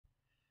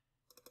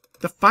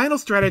The final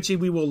strategy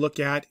we will look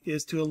at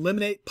is to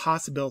eliminate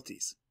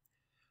possibilities.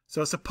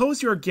 So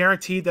suppose you are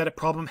guaranteed that a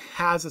problem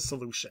has a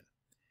solution.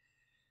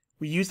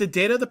 We use the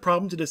data of the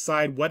problem to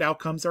decide what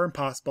outcomes are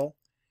impossible.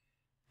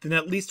 Then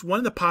at least one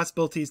of the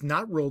possibilities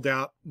not ruled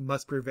out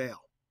must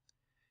prevail.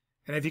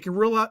 And if you can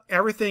rule out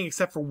everything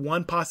except for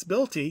one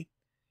possibility,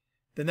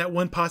 then that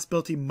one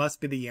possibility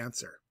must be the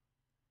answer.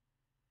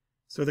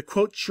 So to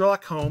quote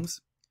Sherlock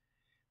Holmes,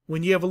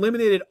 when you have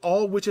eliminated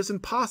all which is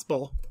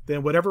impossible,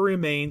 then whatever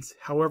remains,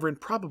 however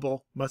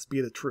improbable, must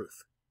be the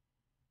truth.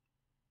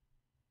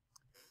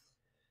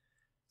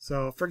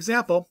 So, for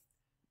example,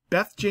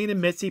 Beth, Jane,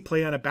 and Mitzi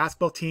play on a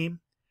basketball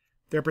team.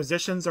 Their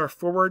positions are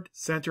forward,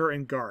 center,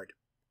 and guard.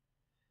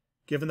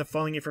 Given the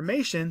following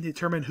information,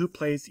 determine who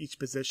plays each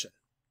position.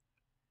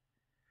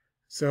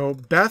 So,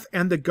 Beth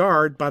and the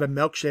guard bought a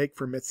milkshake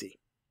for Mitzi.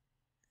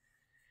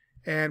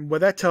 And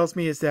what that tells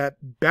me is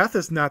that Beth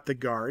is not the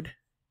guard.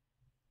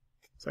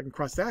 So I can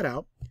cross that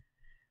out.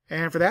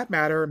 And for that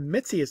matter,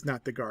 Mitzi is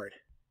not the guard.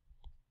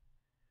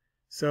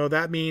 So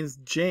that means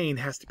Jane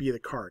has to be the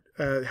guard.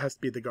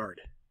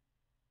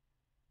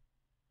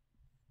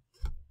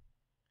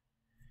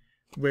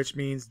 Which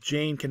means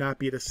Jane cannot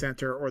be the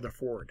center or the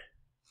forward.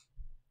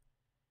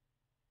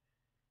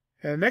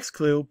 And the next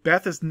clue,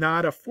 Beth is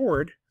not a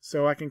forward,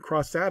 so I can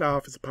cross that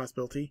off as a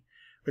possibility,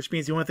 which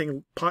means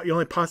the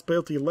only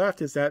possibility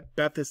left is that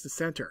Beth is the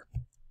center.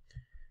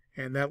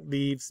 And that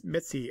leaves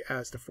Mitzi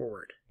as the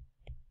forward.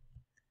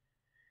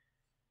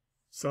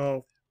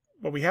 So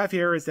what we have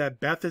here is that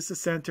Beth is the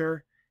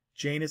center,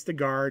 Jane is the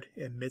guard,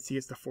 and Mitzi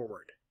is the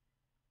forward.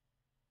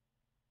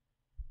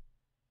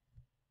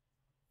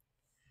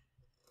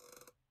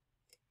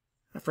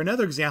 For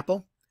another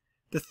example,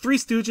 the Three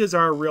Stooges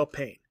are a real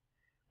pain.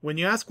 When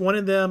you ask one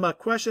of them a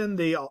question,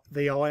 they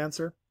all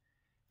answer.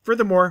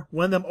 Furthermore,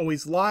 one of them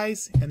always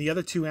lies, and the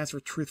other two answer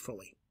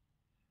truthfully.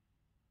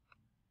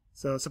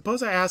 So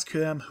suppose I ask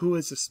them who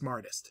is the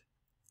smartest.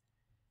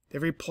 They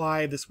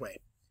reply this way.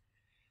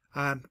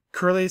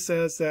 Curly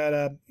says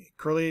that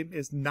Curly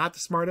is not the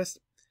smartest.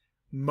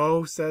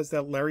 Mo says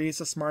that Larry is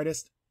the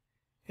smartest.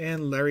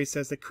 And Larry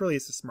says that Curly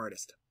is the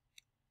smartest.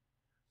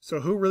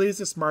 So who really is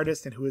the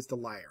smartest and who is the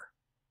liar?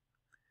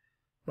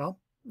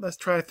 Well, let's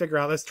try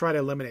to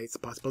eliminate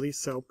some possibilities.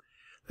 So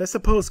let's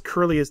suppose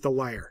Curly is the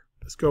liar.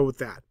 Let's go with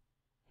that.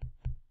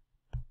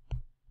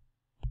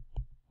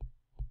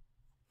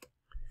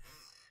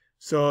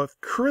 So if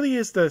Curly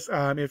is if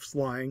it's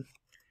lying,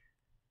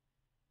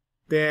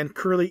 then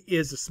Curly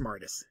is the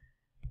smartest.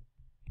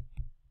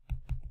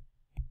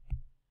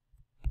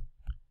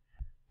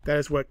 That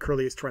is what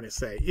Curly is trying to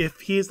say.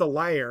 If he is the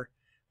liar,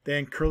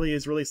 then Curly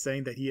is really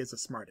saying that he is the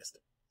smartest.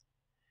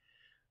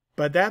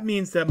 But that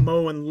means that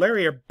Mo and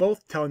Larry are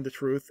both telling the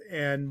truth,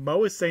 and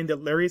Mo is saying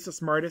that Larry is the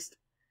smartest.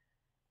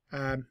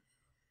 And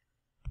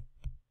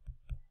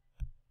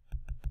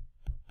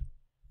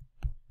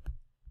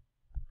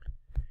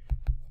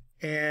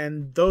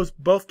those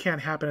both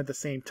can't happen at the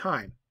same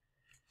time.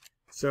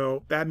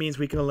 So that means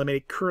we can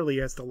eliminate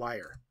Curly as the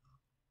liar.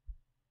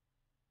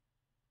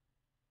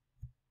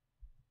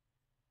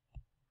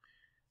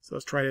 So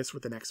let's try this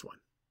with the next one.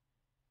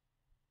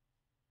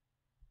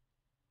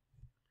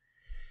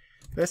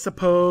 Let's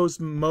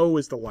suppose Mo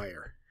is the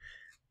liar.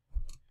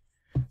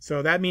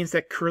 So that means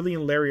that Curly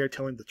and Larry are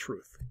telling the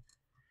truth.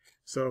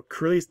 So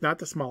Curly's not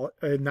the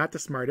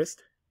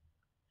smartest.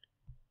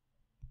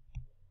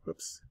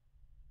 Whoops.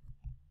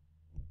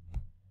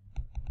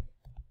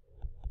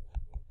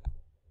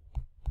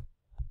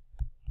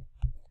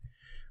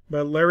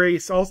 But Larry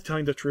is also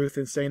telling the truth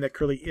and saying that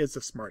Curly is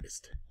the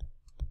smartest.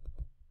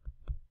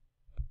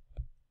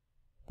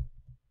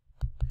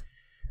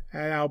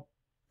 And now,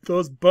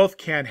 those both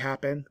can't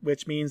happen,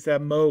 which means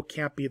that Mo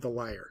can't be the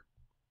liar.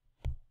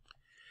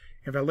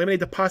 If I eliminate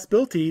the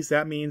possibilities,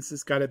 that means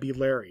it's got to be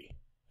Larry.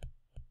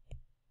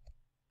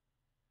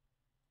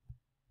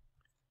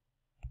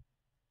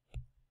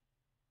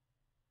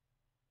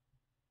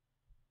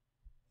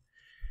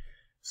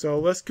 So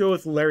let's go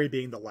with Larry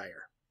being the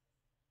liar.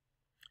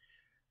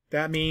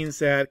 That means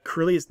that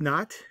Curly is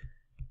not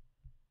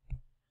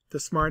the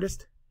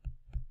smartest.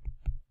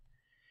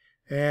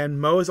 And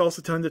Mo is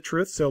also telling the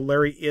truth, so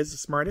Larry is the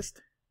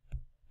smartest.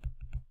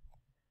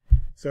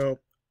 So,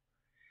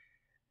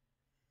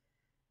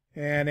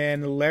 and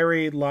then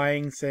Larry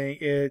lying, saying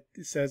it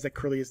says that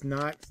Curly is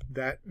not.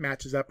 That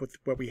matches up with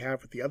what we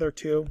have with the other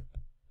two.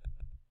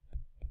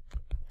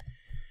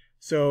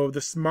 So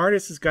the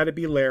smartest has got to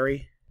be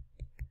Larry,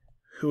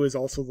 who is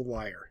also the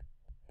liar.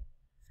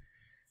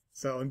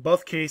 So in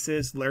both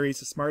cases, Larry's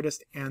the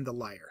smartest and the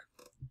liar.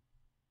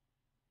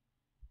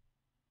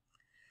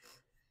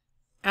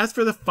 As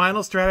for the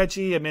final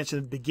strategy I mentioned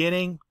at the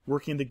beginning,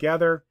 working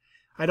together,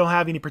 I don't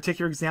have any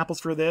particular examples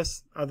for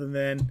this other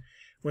than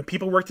when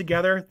people work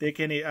together, they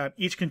can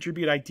each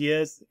contribute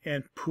ideas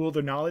and pool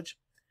their knowledge.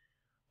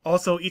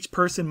 Also, each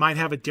person might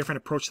have a different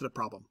approach to the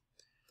problem.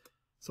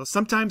 So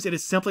sometimes it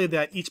is simply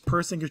that each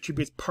person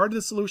contributes part of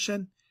the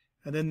solution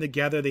and then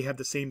together they have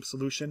the same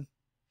solution.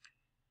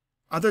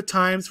 Other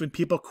times when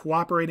people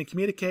cooperate and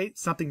communicate,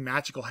 something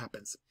magical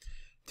happens.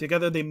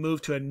 Together they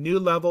moved to a new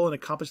level and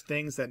accomplished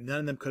things that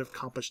none of them could have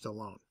accomplished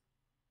alone.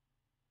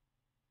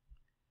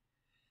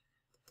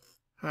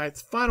 All right,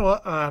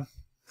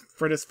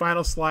 for this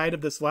final slide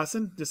of this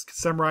lesson, just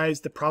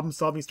summarize the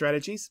problem-solving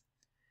strategies.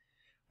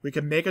 We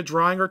can make a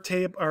drawing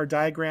or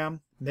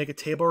diagram, make a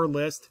table or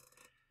list,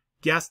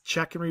 guess,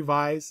 check, and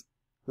revise,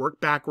 work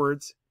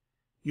backwards,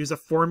 use a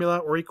formula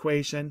or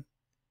equation,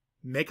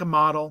 make a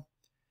model,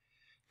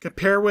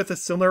 compare with a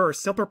similar or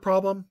simpler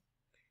problem,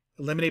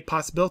 eliminate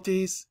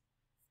possibilities,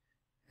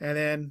 and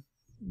then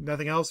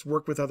nothing else,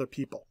 work with other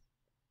people.